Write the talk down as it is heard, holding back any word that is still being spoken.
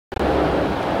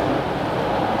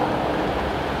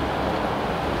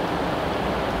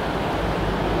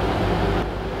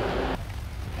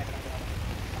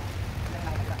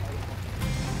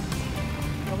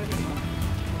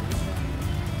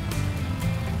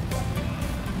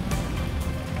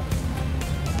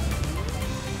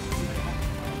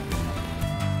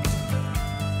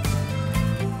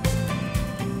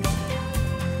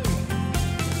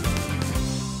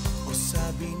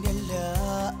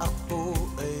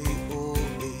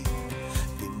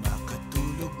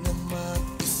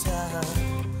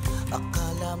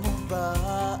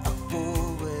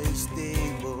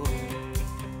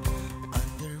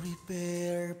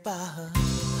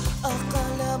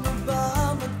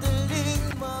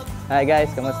Hi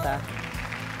guys, kamusta?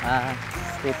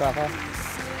 Dito ako.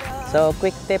 So,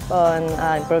 quick tip on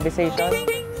improvisation.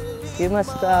 You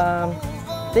must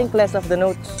think less of the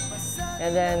notes,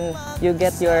 and then you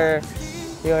get your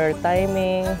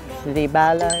timing, the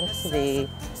balance, the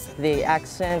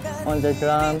accent on the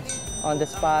drums, on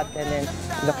the spot, and then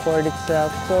the chord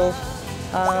itself. So,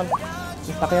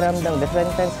 pakiramdam, the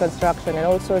sentence construction, and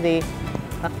also the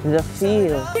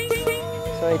feel.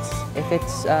 So if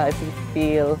you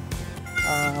feel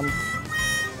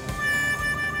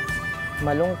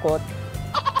malungkot,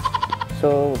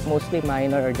 so mostly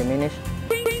minor or diminished.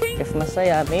 If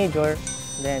masaya, major,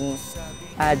 then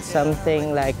add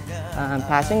something like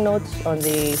passing notes on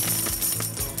the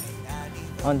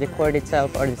chord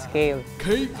itself or the scale.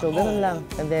 So ganun lang.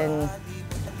 And then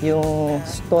yung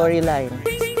storyline.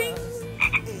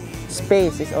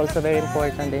 Space is also very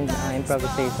important in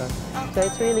improvisation. So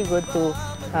it's really good to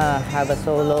have a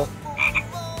solo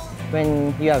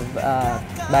when you have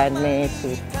bandmates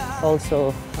who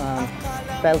also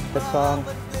felt the song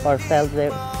or felt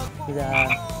the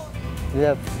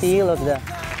feel of the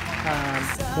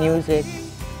music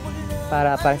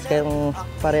para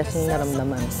parehas yung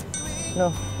naramdaman. No,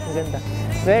 ang ganda.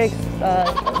 Very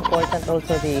important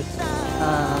also the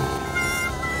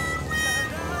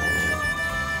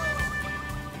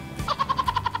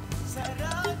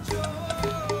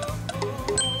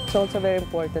it's also very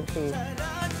important to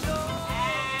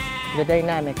the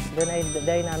dynamics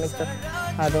of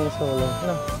having solo.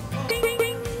 No.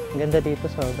 Ganda dito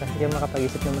sobra. Hindi mo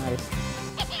makapag-isip ng maayos.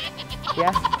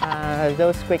 Yeah,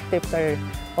 those quick tips are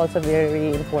also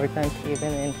very important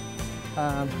even in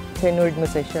tenured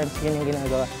musicians. Yun yung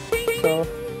ginagawa. So,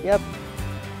 yep.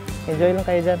 Enjoy lang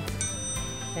kayo dyan.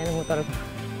 Ayan ang motor ko.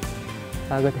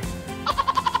 Pagod eh.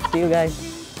 See you guys.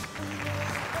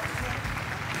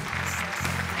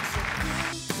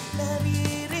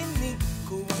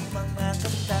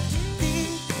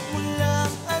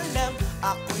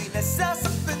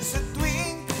 Nasasaktan sa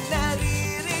tuwing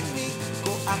naririnig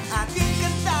ko ang aking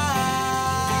kanta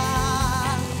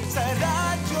sa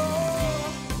radyo.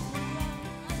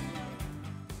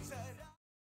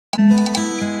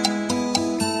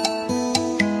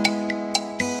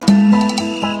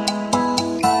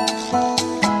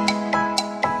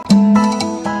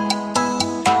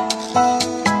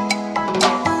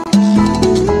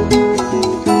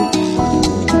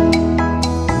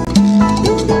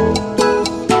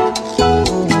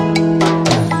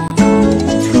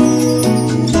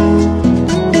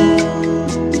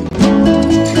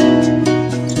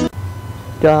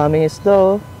 Daming isda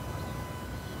oh.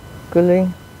 Galing.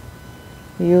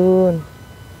 Yun.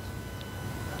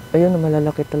 Ayun,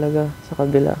 malalaki talaga sa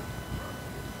kabila.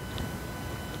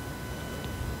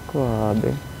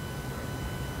 Grabe.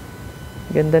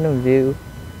 Ganda ng view.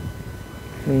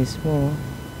 Mismo.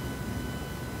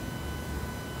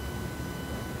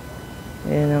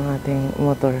 Ayan ang ating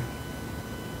motor.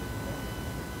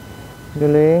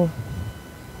 Galing.